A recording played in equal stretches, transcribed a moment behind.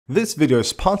This video is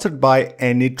sponsored by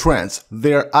AnyTrans.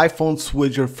 Their iPhone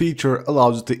switcher feature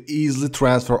allows you to easily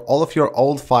transfer all of your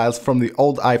old files from the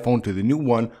old iPhone to the new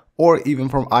one, or even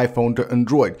from iPhone to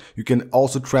Android. You can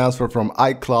also transfer from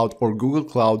iCloud or Google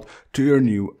Cloud to your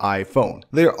new iPhone.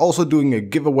 They are also doing a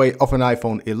giveaway of an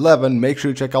iPhone 11. Make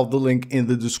sure you check out the link in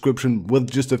the description. With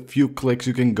just a few clicks,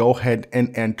 you can go ahead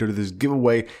and enter this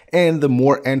giveaway. And the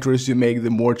more entries you make, the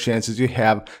more chances you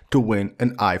have to win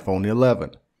an iPhone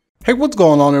 11. Hey, what's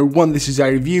going on everyone, this is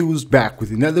iReviews back with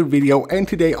another video, and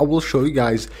today I will show you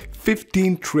guys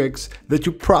 15 tricks that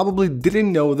you probably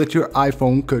didn't know that your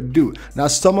iPhone could do. Now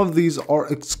some of these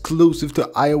are exclusive to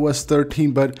iOS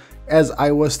 13, but as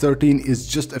iOS 13 is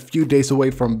just a few days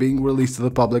away from being released to the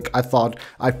public, I thought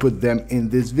I'd put them in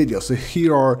this video. So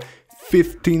here are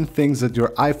 15 things that your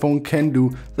iPhone can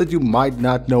do that you might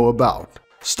not know about.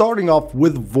 Starting off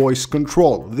with voice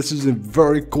control. This is a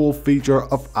very cool feature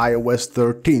of iOS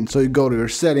 13. So you go to your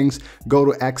settings,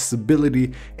 go to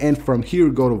accessibility, and from here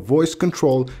go to voice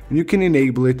control, and you can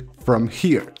enable it from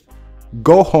here.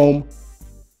 Go home.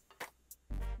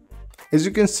 As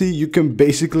you can see, you can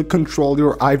basically control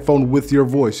your iPhone with your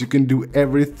voice. You can do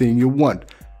everything you want.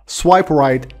 Swipe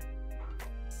right,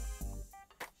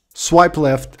 swipe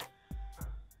left,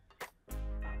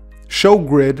 show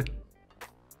grid,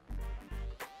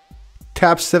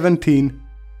 tap 17,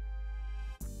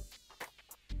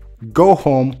 go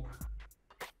home.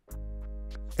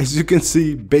 As you can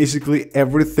see, basically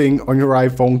everything on your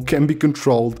iPhone can be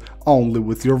controlled only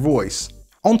with your voice.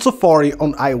 On Safari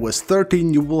on iOS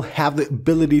 13, you will have the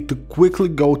ability to quickly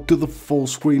go to the full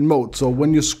screen mode. So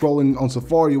when you're scrolling on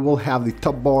Safari, you will have the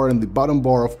top bar and the bottom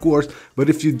bar, of course, but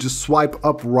if you just swipe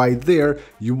up right there,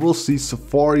 you will see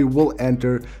Safari will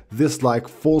enter this like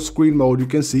full screen mode. You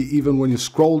can see even when you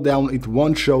scroll down, it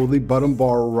won't show the bottom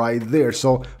bar right there.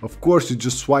 So of course you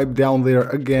just swipe down there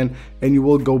again and you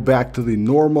will go back to the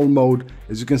normal mode.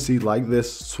 As you can see, like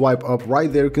this, swipe up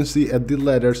right there. You can see at the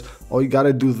letters, all you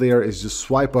gotta do there is just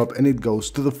swipe up and it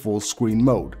goes to the full screen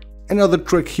mode. Another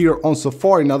trick here on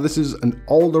Safari, now this is an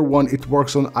older one, it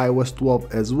works on iOS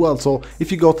 12 as well. So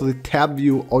if you go to the tab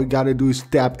view, all you gotta do is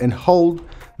tap and hold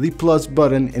the plus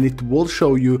button and it will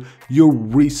show you your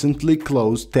recently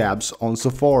closed tabs on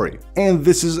Safari. And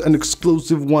this is an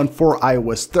exclusive one for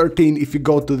iOS 13. If you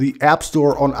go to the App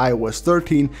Store on iOS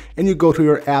 13 and you go to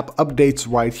your app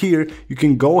updates right here, you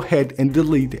can go ahead and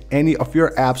delete any of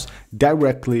your apps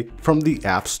directly from the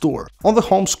App Store. On the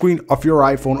home screen of your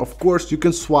iPhone, of course, you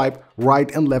can swipe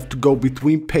right and left to go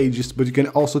between pages, but you can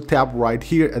also tap right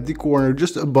here at the corner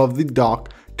just above the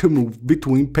dock to move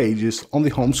between pages on the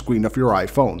home screen of your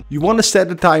iPhone. You want to set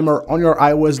a timer on your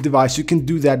iOS device, you can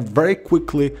do that very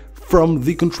quickly from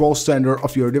the control center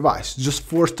of your device. Just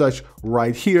force touch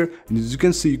right here, and as you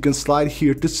can see, you can slide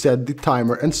here to set the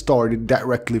timer and start it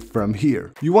directly from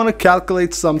here. You want to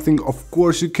calculate something, of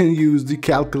course you can use the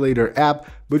calculator app,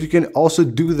 but you can also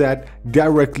do that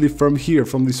directly from here,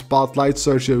 from the Spotlight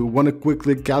search. If you want to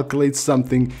quickly calculate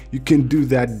something, you can do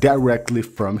that directly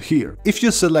from here. If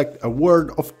you select a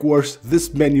word, of course,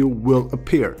 this menu will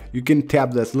appear. You can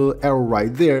tap that little arrow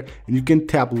right there, and you can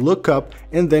tap look up,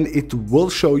 and then it will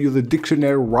show you the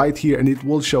dictionary right here, and it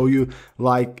will show you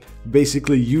like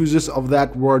basically uses of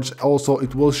that words. Also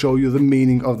it will show you the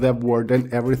meaning of that word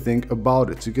and everything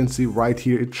about it. So you can see right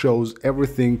here it shows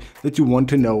everything that you want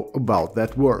to know about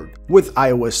that word. With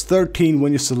iOS 13,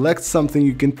 when you select something,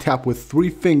 you can tap with 3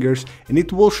 fingers and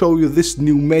it will show you this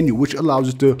new menu which allows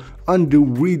you to undo,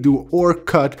 redo, or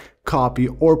cut, copy,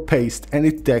 or paste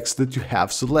any text that you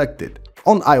have selected.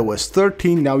 On iOS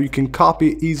 13, now you can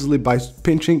copy easily by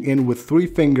pinching in with 3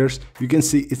 fingers. You can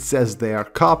see it says there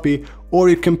copy, or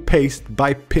you can paste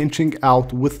by pinching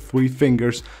out with 3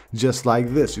 fingers just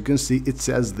like this. You can see it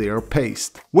says there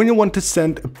paste. When you want to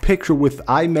send a picture with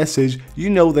iMessage, you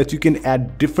know that you can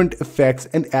add different effects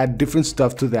and add different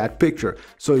stuff to that picture.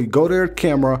 So you go to your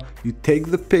camera, you take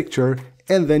the picture,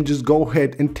 and then just go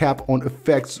ahead and tap on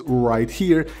effects right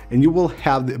here, and you will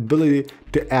have the ability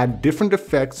to add different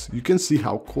effects. You can see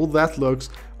how cool that looks.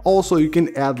 Also you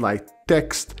can add like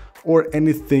text or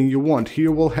anything you want.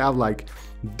 Here we'll have like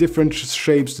different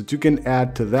shapes that you can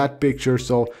add to that picture,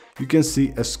 so you can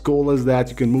see as cool as that.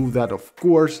 You can move that, of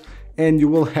course, and you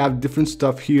will have different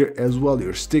stuff here as well,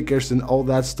 your stickers and all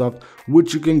that stuff,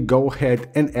 which you can go ahead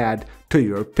and add to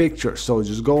your picture. So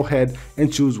just go ahead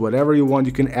and choose whatever you want.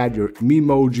 You can add your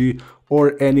memoji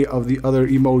or any of the other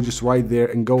emojis right there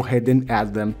and go ahead and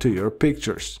add them to your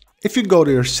pictures. If you go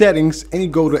to your settings and you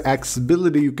go to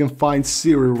accessibility, you can find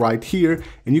Siri right here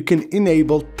and you can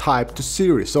enable type to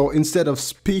Siri. So instead of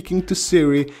speaking to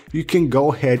Siri, you can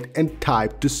go ahead and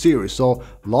type to Siri. So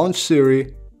launch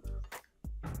Siri.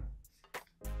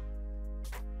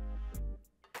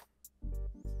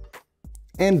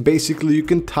 and basically you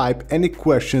can type any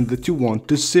question that you want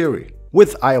to Siri.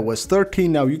 With iOS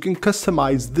 13 now you can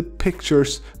customize the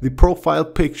pictures, the profile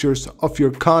pictures of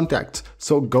your contacts.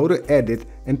 So go to edit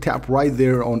and tap right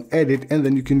there on edit, and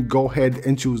then you can go ahead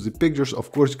and choose the pictures.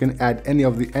 Of course you can add any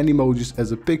of the emojis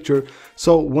as a picture.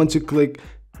 So once you click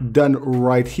done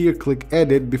right here, click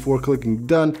edit. Before clicking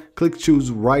done, click choose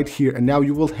right here, and now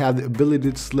you will have the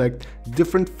ability to select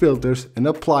different filters and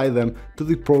apply them to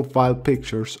the profile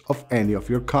pictures of any of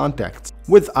your contacts.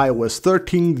 With iOS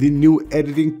 13, the new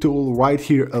editing tool right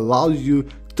here allows you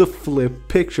to flip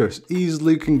pictures.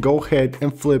 Easily you can go ahead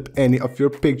and flip any of your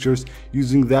pictures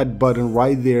using that button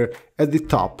right there at the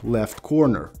top left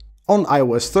corner. On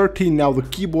iOS 13 now the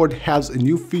keyboard has a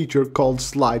new feature called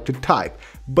slide to type,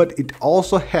 but it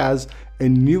also has a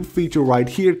new feature right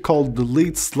here called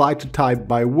delete slide to type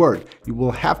by word. You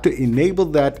will have to enable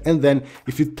that, and then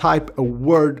if you type a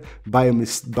word by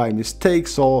mistake,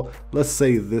 so let's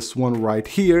say this one right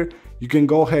here, you can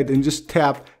go ahead and just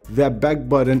tap that back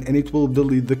button and it will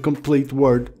delete the complete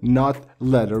word, not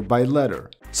letter by letter.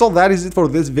 So that is it for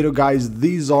this video, guys.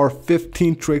 These are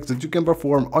 15 tricks that you can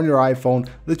perform on your iPhone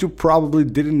that you probably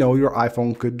didn't know your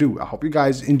iPhone could do. I hope you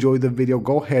guys enjoyed the video.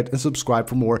 Go ahead and subscribe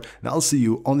for more, and I'll see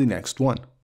you on the next one.